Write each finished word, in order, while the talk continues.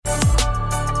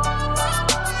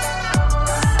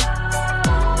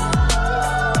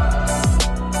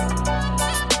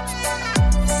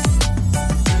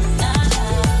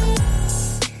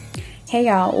Hey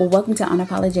y'all, well, welcome to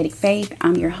Unapologetic Faith.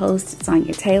 I'm your host,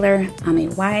 Sonia Taylor. I'm a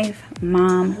wife,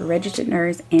 mom, registered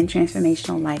nurse, and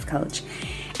transformational life coach.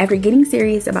 After getting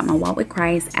serious about my walk with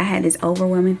Christ, I had this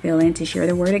overwhelming feeling to share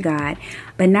the Word of God,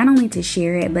 but not only to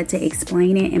share it, but to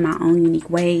explain it in my own unique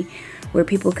way where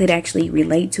people could actually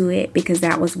relate to it, because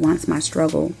that was once my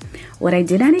struggle. What I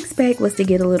did not expect was to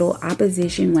get a little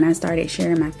opposition when I started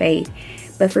sharing my faith.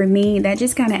 But for me, that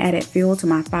just kind of added fuel to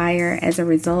my fire. As a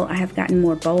result, I have gotten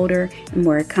more bolder and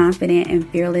more confident and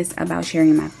fearless about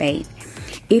sharing my faith.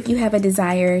 If you have a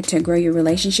desire to grow your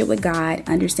relationship with God,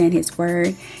 understand His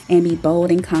Word, and be bold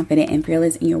and confident and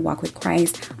fearless in your walk with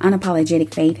Christ,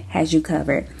 Unapologetic Faith has you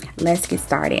covered. Let's get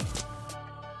started.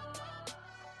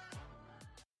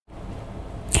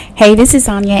 Hey, this is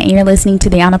Sonia, and you're listening to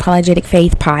the Unapologetic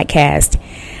Faith podcast.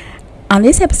 On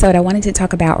this episode, I wanted to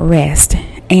talk about rest.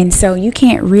 And so you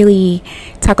can't really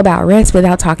talk about rest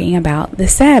without talking about the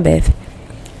Sabbath.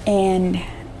 And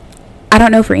I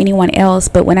don't know for anyone else,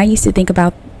 but when I used to think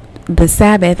about the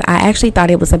Sabbath, I actually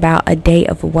thought it was about a day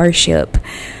of worship.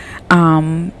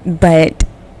 But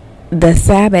the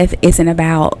Sabbath isn't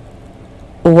about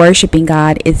worshiping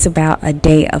God. It's about a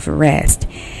day of rest.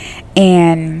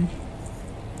 And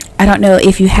I don't know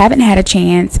if you haven't had a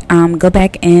chance, go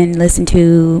back and listen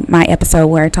to my episode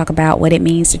where I talk about what it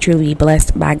means to truly be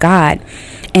blessed by God.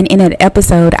 And in that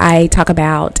episode, I talk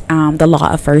about the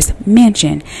law of first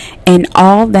mention. And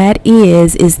all that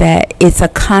is that it's a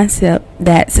concept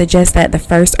that suggests that the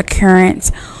first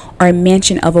occurrence or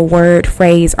mention of a word,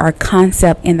 phrase, or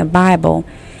concept in the Bible,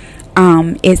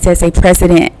 it sets a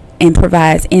precedent and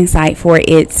provides insight for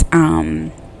its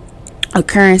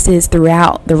occurrences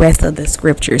throughout the rest of the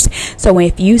scriptures. So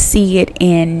if you see it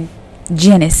in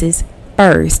Genesis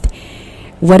first,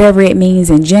 whatever it means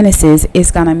in Genesis,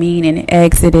 it's going to mean in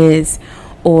Exodus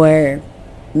or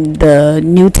the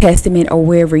New Testament or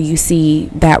wherever you see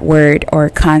that word or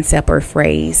concept or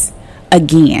phrase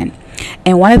again.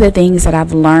 And one of the things that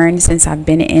I've learned since I've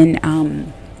been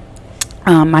in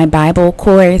my Bible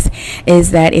course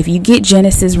is that if you get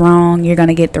Genesis wrong, you're going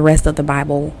to get the rest of the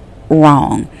Bible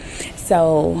wrong.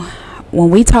 So when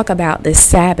we talk about the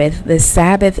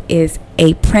Sabbath is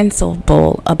a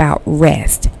principle about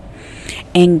rest.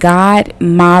 And God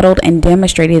modeled and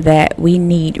demonstrated that we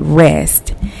need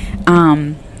rest.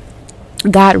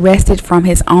 God rested from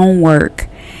His own work,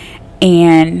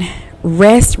 and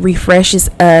rest refreshes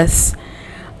us,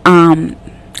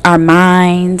 our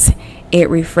minds. It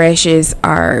refreshes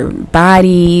our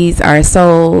bodies, our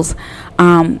souls.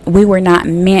 We were not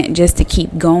meant just to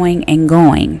keep going and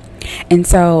going. And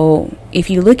so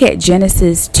if you look at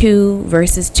Genesis 2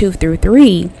 verses 2 through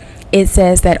 3, it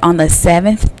says that on the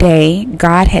seventh day,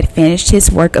 God had finished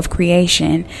His work of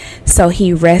creation. So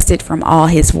He rested from all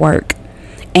His work.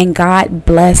 And God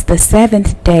blessed the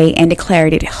seventh day and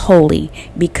declared it holy,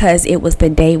 because it was the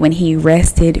day when He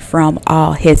rested from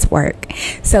all His work.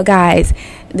 So guys,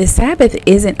 the Sabbath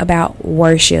isn't about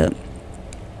worship.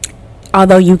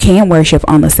 Although you can worship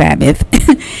on the Sabbath,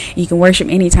 you can worship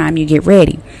anytime you get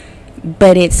ready.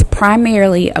 But it's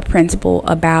primarily a principle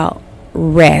about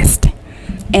rest.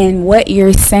 And what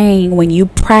you're saying when you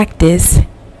practice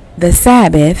the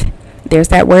Sabbath, there's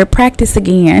that word practice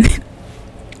again.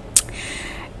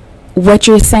 What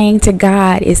you're saying to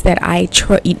God is that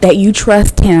that you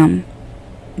trust Him,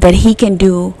 that He can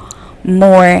do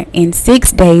more in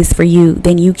 6 days for you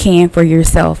than you can for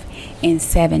yourself in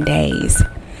 7 days.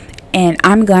 And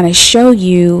I'm going to show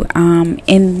you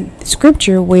in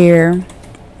scripture where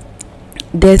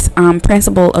this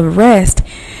principle of rest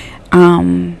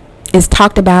is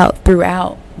talked about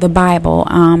throughout the Bible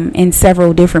in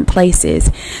several different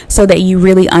places, so that you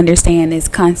really understand this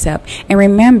concept. And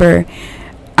remember,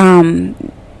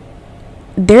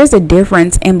 there's a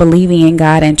difference in believing in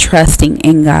God and trusting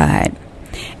in God.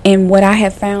 And what I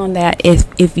have found that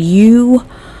if you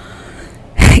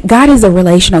God is a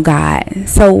relational God.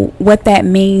 So what that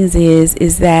means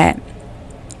is that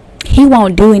He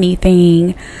won't do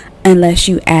anything unless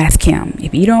you ask Him.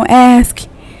 If you don't ask,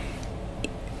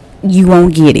 you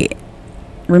won't get it.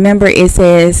 Remember, it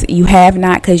says you have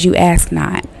not because you ask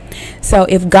not. So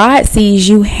if God sees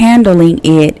you handling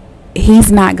it,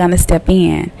 He's not going to step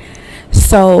in.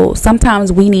 So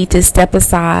sometimes we need to step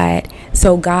aside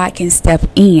so God can step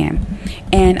in.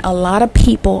 And a lot of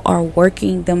people are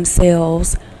working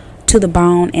themselves to the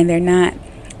bone, and they're not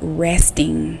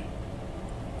resting.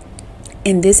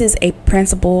 And this is a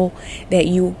principle that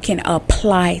you can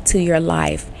apply to your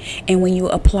life. And when you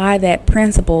apply that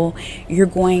principle, you're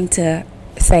going to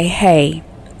say, hey,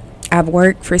 I've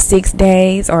worked for 6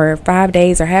 days or 5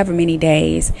 days or however many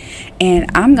days,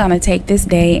 and I'm going to take this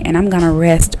day and I'm going to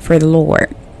rest for the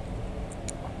Lord.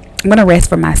 I'm going to rest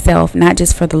for myself, not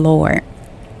just for the Lord.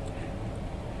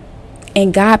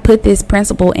 And God put this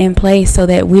principle in place so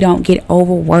that we don't get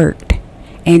overworked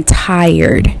and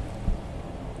tired.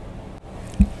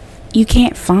 You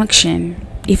can't function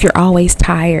if you're always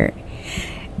tired.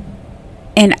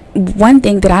 And one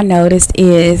thing that I noticed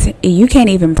is you can't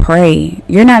even pray.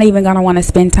 You're not even going to want to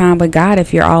spend time with God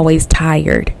if you're always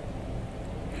tired.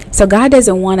 So God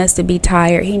doesn't want us to be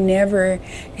tired.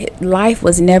 Life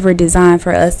was never designed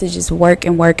for us to just work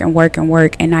and work and work and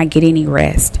work and not get any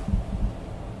rest.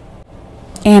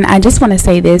 And I just want to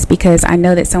say this because I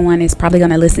know that someone is probably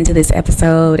going to listen to this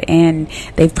episode and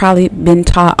they've probably been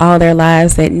taught all their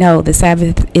lives that no, the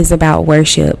Sabbath is about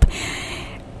worship.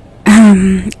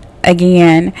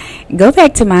 Again, go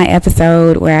back to my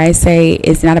episode where I say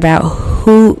it's not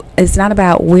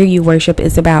about where you worship,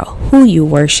 it's about who you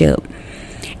worship.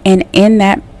 And in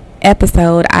that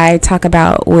episode, I talk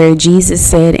about where Jesus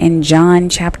said in John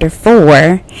chapter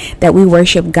 4 that we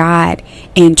worship God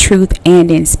in truth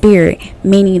and in spirit,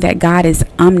 meaning that God is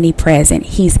omnipresent.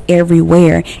 He's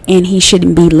everywhere, and he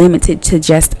shouldn't be limited to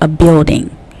just a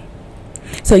building.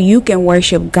 So you can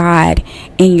worship God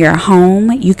in your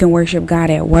home. You can worship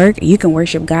God at work. You can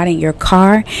worship God in your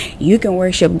car. You can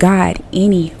worship God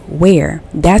anywhere.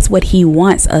 That's what he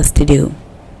wants us to do.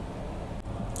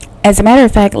 As a matter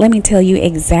of fact, let me tell you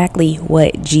exactly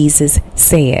what Jesus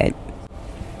said.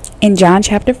 In John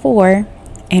chapter 4,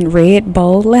 in red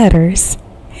bold letters,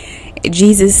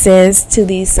 Jesus says to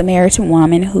the Samaritan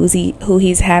woman who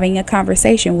he's having a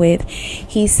conversation with,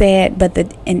 he said,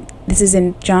 and this is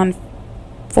in John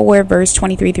 4 verse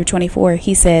 23 through 24,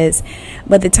 he says,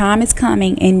 "But the time is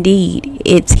coming, indeed,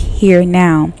 it's here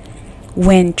now,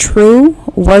 when true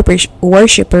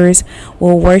worshipers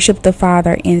will worship the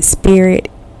Father in spirit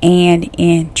and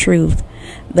in truth."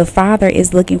 The Father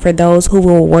is looking for those who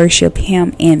will worship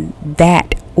him in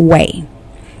that way.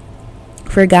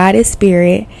 For God is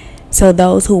spirit, so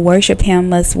those who worship him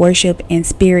must worship in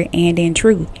spirit and in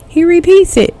truth. He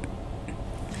repeats it.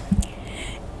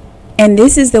 And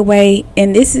this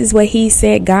is what he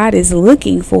said God is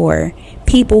looking for.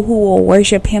 People who will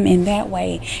worship him in that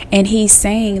way. And he's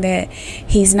saying that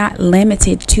he's not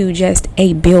limited to just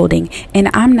a building. And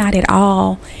I'm not at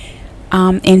all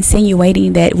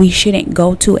insinuating that we shouldn't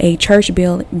go to a church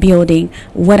building.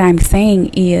 What I'm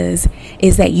saying is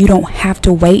that you don't have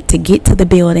to wait to get to the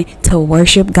building to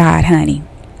worship God, honey.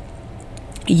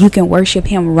 You can worship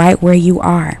him right where you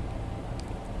are.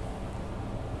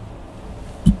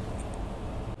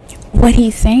 What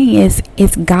he's saying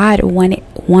is God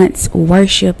wants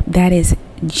worship that is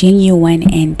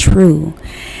genuine and true.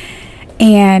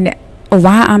 And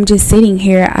while I'm just sitting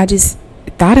here, I just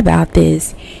thought about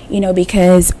this,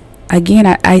 because again,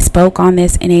 I spoke on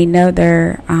this in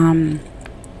another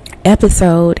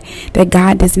episode, that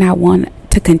God does not want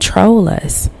to control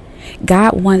us.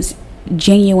 God wants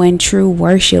genuine, true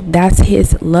worship. That's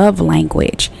his love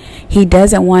language. He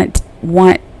doesn't want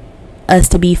us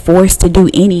to be forced to do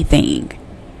anything.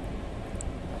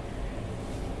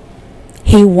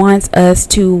 He wants us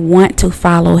to want to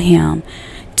follow him,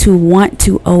 to want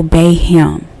to obey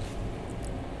him.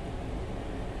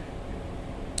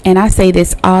 And I say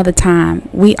this all the time.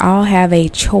 We all have a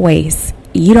choice.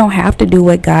 You don't have to do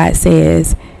what God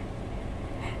says.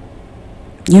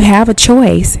 You have a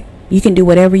choice. You can do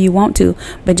whatever you want to,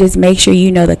 but just make sure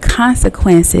you know the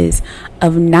consequences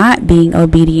of not being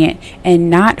obedient and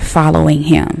not following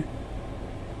him.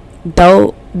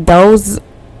 Those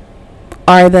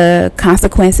are the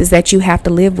consequences that you have to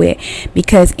live with,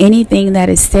 because anything that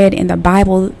is said in the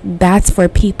Bible, that's for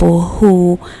people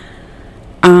who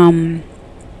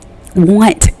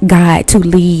want God to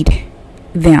lead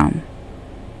them.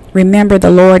 Remember,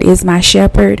 the Lord is my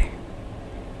shepherd.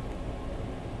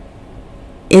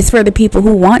 It's for the people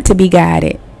who want to be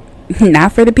guided,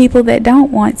 not for the people that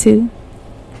don't want to.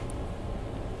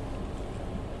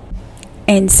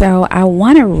 And so I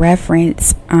want to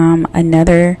reference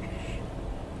another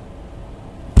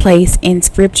place in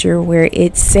scripture where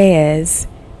it says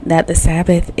that the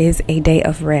Sabbath is a day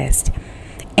of rest.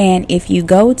 And if you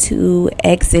go to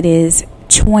Exodus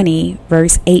 20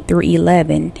 verse 8 through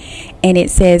 11, and it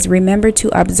says, "Remember to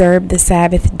observe the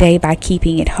Sabbath day by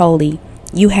keeping it holy.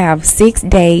 You have 6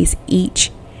 days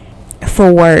each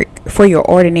for work, for your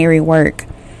ordinary work.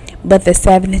 But the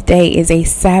seventh day is a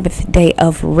Sabbath day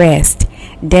of rest,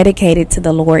 dedicated to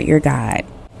the Lord your God."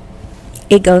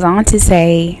 It goes on to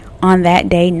say, "On that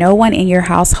day, no one in your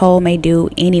household may do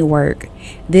any work.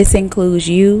 This includes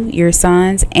you, your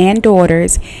sons and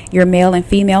daughters, your male and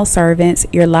female servants,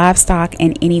 your livestock,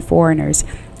 and any foreigners.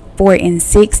 For in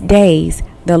 6 days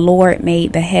the Lord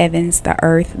made the heavens, the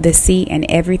earth, the sea, and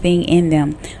everything in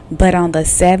them. But on the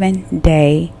seventh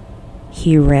day,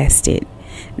 he rested.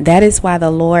 That is why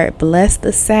the Lord blessed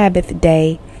the Sabbath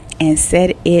day and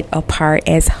set it apart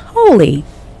as holy.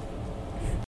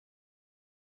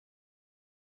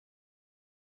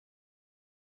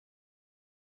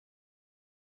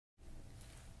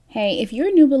 Hey, if you're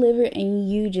a new believer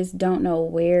and you just don't know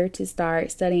where to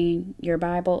start studying your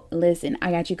Bible, listen,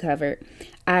 I got you covered.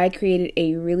 I created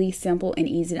a really simple and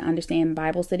easy to understand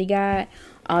Bible study guide.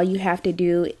 All you have to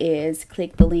do is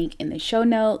click the link in the show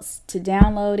notes to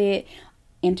download it.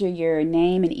 Enter your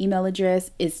name and email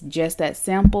address. It's just that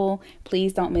simple.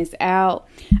 Please don't miss out.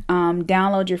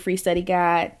 Download your free study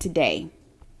guide today.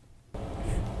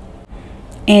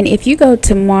 And if you go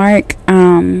to Mark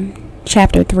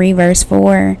chapter 3 verse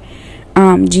 4,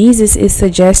 Jesus is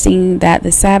suggesting that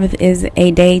the Sabbath is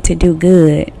a day to do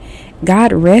good.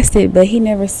 God rested, but he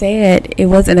never said it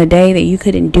wasn't a day that you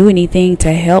couldn't do anything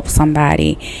to help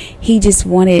somebody. He just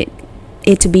wanted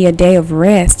it to be a day of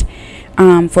rest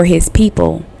for his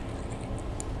people.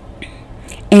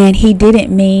 And he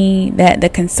didn't mean that the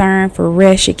concern for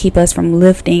rest should keep us from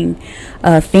lifting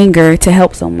a finger to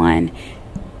help someone.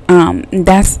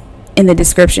 That's in the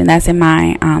description. That's in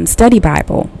my study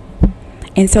Bible.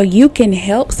 And so you can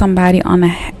help somebody on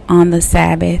the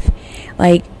Sabbath.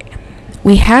 Like,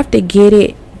 we have to get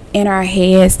it in our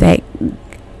heads that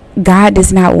God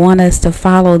does not want us to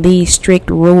follow these strict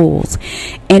rules.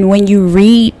 And when you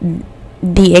read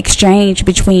the exchange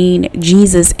between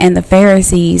Jesus and the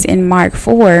Pharisees in Mark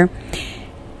 4,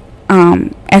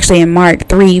 actually in Mark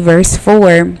 3 verse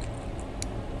 4,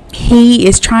 he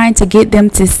is trying to get them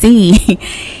to see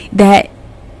that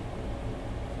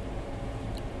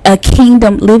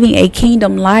living a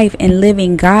kingdom life and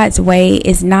living God's way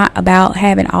is not about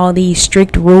having all these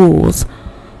strict rules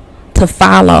to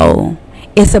follow.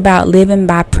 It's about living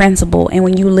by principle. And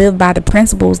when you live by the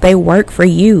principles, they work for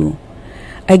you.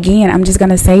 Again, I'm just going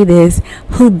to say this.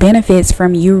 Who benefits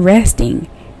from you resting?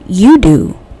 You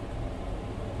do.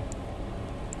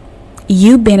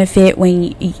 You benefit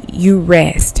when you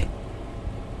rest.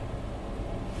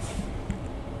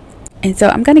 And so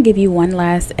I'm going to give you one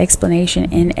last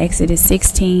explanation in Exodus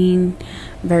 16,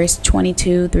 verse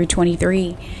 22 through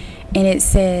 23. And it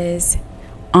says,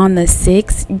 on the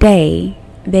sixth day,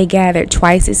 they gathered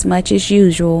twice as much as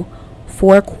usual,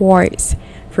 4 quarts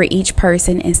for each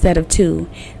person instead of 2.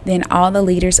 Then all the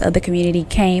leaders of the community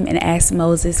came and asked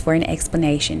Moses for an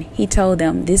explanation. He told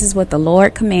them, this is what the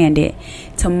Lord commanded.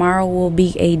 Tomorrow will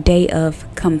be a day of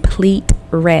complete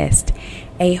rest,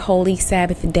 a holy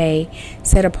Sabbath day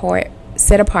set apart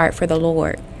for the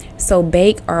Lord. So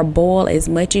bake or boil as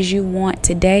much as you want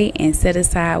today and set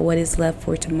aside what is left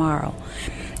for tomorrow.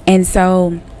 And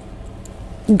so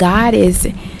God is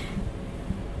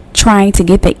trying to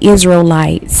get the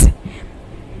Israelites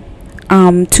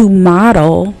to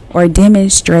model or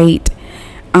demonstrate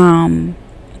the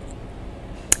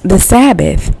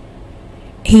Sabbath.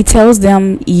 He tells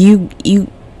them, you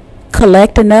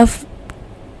collect enough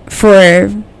for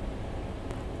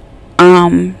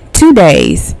 2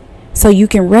 days so you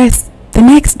can rest the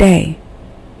next day.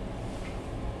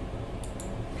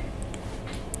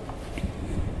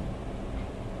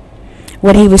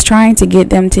 What he was trying to get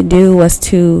them to do was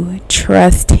to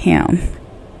trust him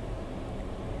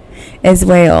as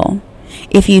well.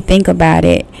 If you think about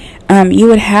it, you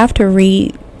would have to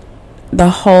read the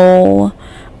whole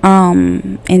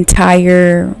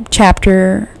entire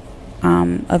chapter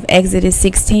of Exodus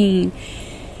 16.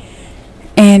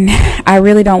 And I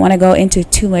really don't want to go into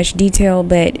too much detail,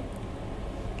 but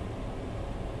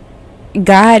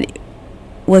God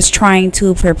was trying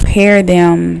to prepare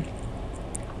them.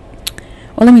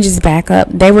 Well, let me just back up.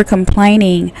 They were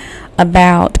complaining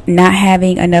about not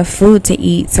having enough food to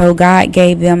eat. So God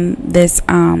gave them this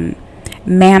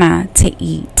manna to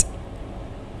eat.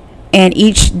 And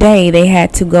each day they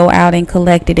had to go out and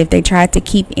collect it. If they tried to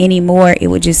keep any more, it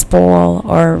would just spoil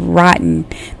or rotten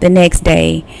the next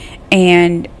day.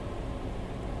 And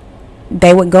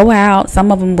they would go out. Some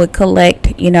of them would collect,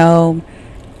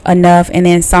 enough, and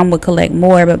then some would collect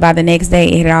more, but by the next day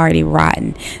it had already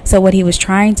rotten. So what he was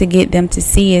trying to get them to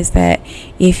see is that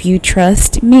if you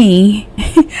trust me,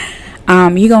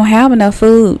 you're gonna have enough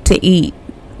food to eat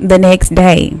the next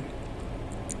day.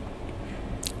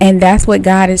 And that's what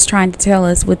God is trying to tell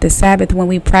us with the Sabbath. When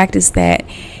we practice that,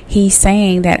 he's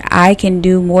saying that I can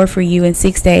do more for you in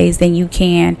 6 days than you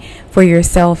can for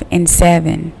yourself in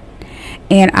 7.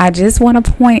 And I just want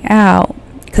to point out,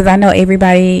 because I know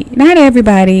not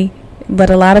everybody, but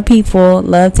a lot of people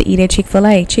love to eat at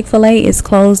Chick-fil-A. Chick-fil-A is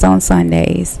closed on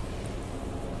Sundays.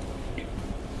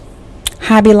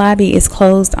 Hobby Lobby is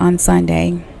closed on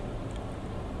Sunday,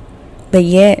 but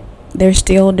yet they're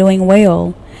still doing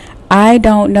well. I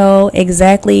don't know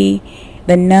exactly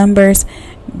the numbers,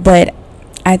 but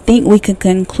I think we can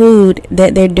conclude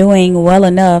that they're doing well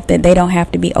enough that they don't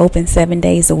have to be open 7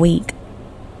 days a week.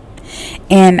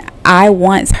 And I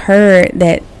once heard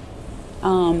that,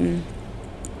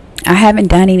 I haven't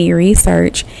done any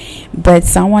research, but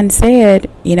someone said,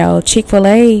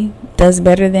 Chick-fil-A does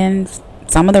better than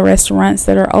some of the restaurants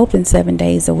that are open 7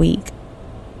 days a week.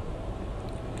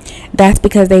 That's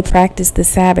because they practice the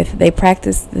Sabbath. They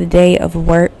practice the day of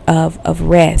work, of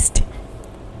rest.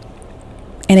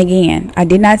 And again, I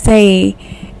did not say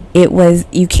it was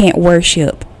you can't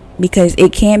worship, because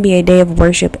it can be a day of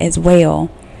worship as well.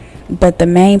 But the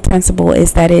main principle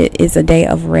is that it is a day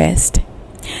of rest.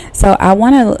 So I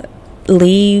want to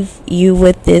leave you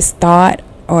with this thought,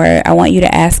 or I want you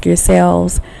to ask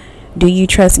yourselves, do you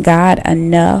trust God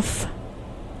enough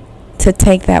to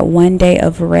take that 1 day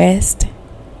of rest?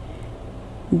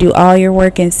 Do all your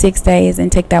work in 6 days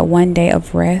and take that 1 day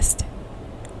of rest?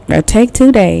 Or take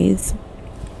 2 days,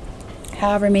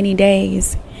 however many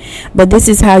days. But this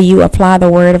is how you apply the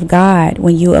word of God,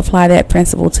 when you apply that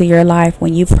principle to your life,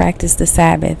 when you practice the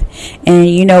Sabbath. And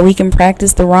we can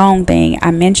practice the wrong thing.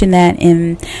 I mentioned that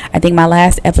in, I think, my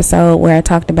last episode, where I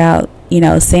talked about,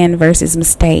 sin versus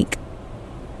mistake.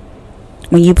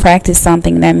 When you practice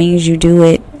something, that means you do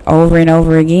it over and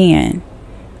over again.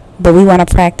 But we want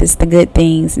to practice the good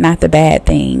things, not the bad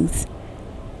things.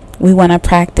 We want to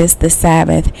practice the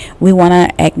Sabbath. We want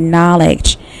to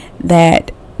acknowledge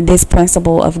that this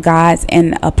principle of God's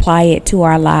and apply it to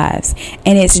our lives.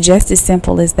 And it's just as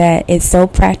simple as that. It's so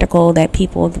practical that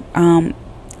people,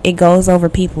 it goes over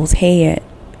people's head.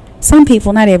 Some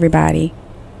people, not everybody.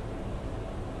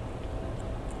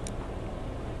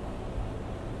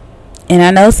 And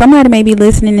I know somebody may be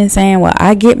listening and saying, well,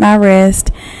 I get my rest.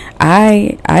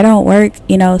 I don't work,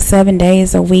 7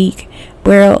 days a week.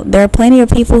 Well, there are plenty of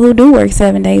people who do work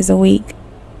 7 days a week.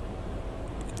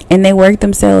 And they work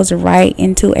themselves right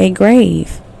into a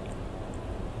grave.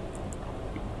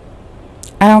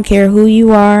 I don't care who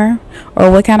you are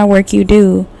or what kind of work you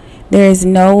do. There is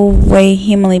no way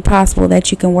humanly possible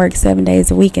that you can work 7 days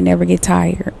a week and never get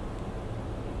tired.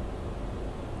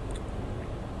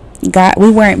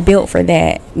 We weren't built for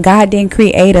that. God didn't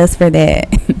create us for that.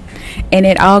 And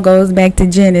it all goes back to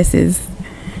Genesis.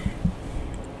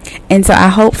 And so I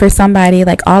hope for somebody,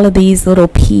 like, all of these little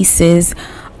pieces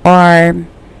are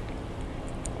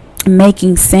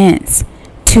making sense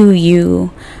to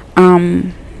you.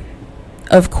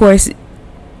 Of course,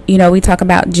 we talk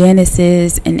about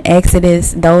Genesis and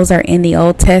Exodus. Those are in the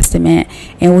Old Testament,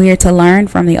 and we are to learn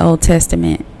from the Old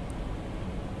Testament.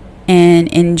 And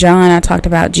in John, I talked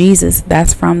about Jesus.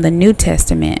 That's from the New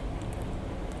Testament.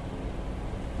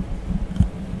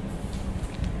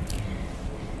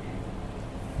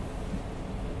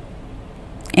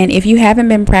 And if you haven't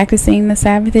been practicing the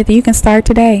Sabbath, you can start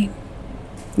today.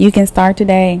 You can start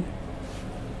today.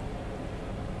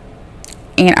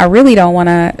 And I really don't want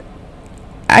to,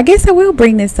 I guess I will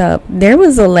bring this up. There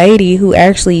was a lady who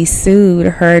actually sued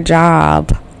her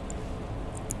job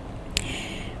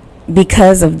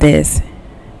because of this.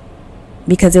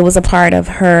 Because it was a part of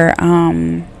her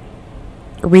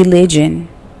religion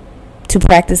to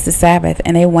practice the Sabbath.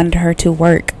 And they wanted her to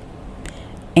work.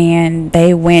 And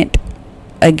they went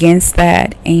against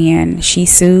that. And she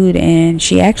sued, and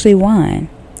she actually won.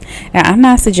 Now, I'm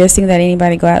not suggesting that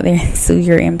anybody go out there and sue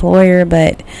your employer,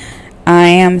 but I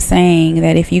am saying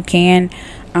that if you can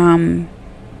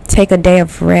take a day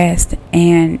of rest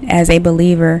and, as a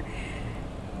believer,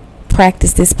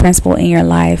 practice this principle in your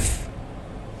life,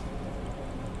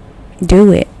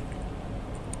 do it.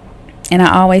 And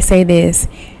I always say this: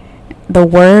 the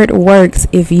word works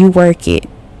if you work it.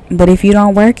 But if you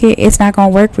don't work it, it's not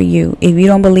going to work for you. If you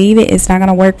don't believe it, it's not going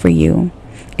to work for you.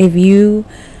 If you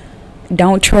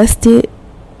don't trust it,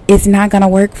 it's not going to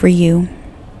work for you.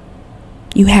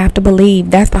 You have to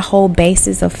believe. That's the whole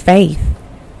basis of faith.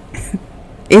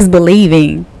 Is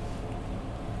believing.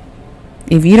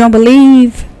 If you don't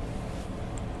believe,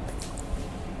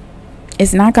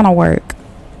 it's not going to work.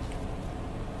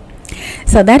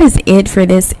 So that is it for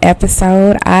this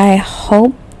episode. I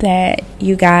hope that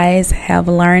you guys have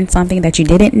learned something that you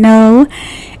didn't know.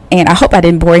 And I hope I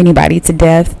didn't bore anybody to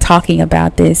death talking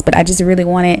about this, but I just really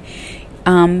wanted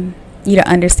you to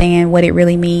understand what it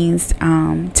really means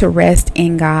to rest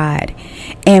in God.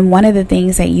 And one of the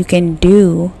things that you can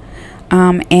do,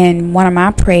 and one of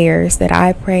my prayers that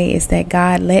I pray, is that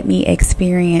God, let me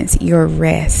experience your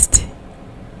rest.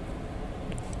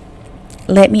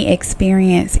 Let me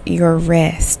experience your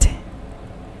rest.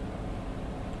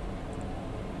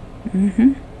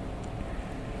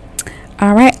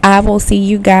 All right, I will see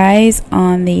you guys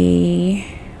on the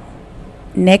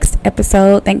next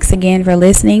episode. Thanks again for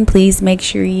listening. Please make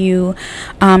sure you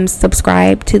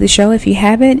subscribe to the show if you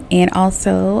haven't, and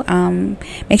also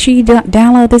make sure you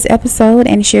download this episode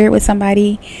and share it with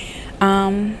somebody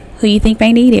who you think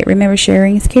may need it. Remember,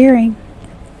 sharing is caring.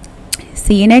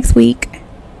 See you next week.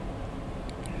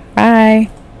 Bye.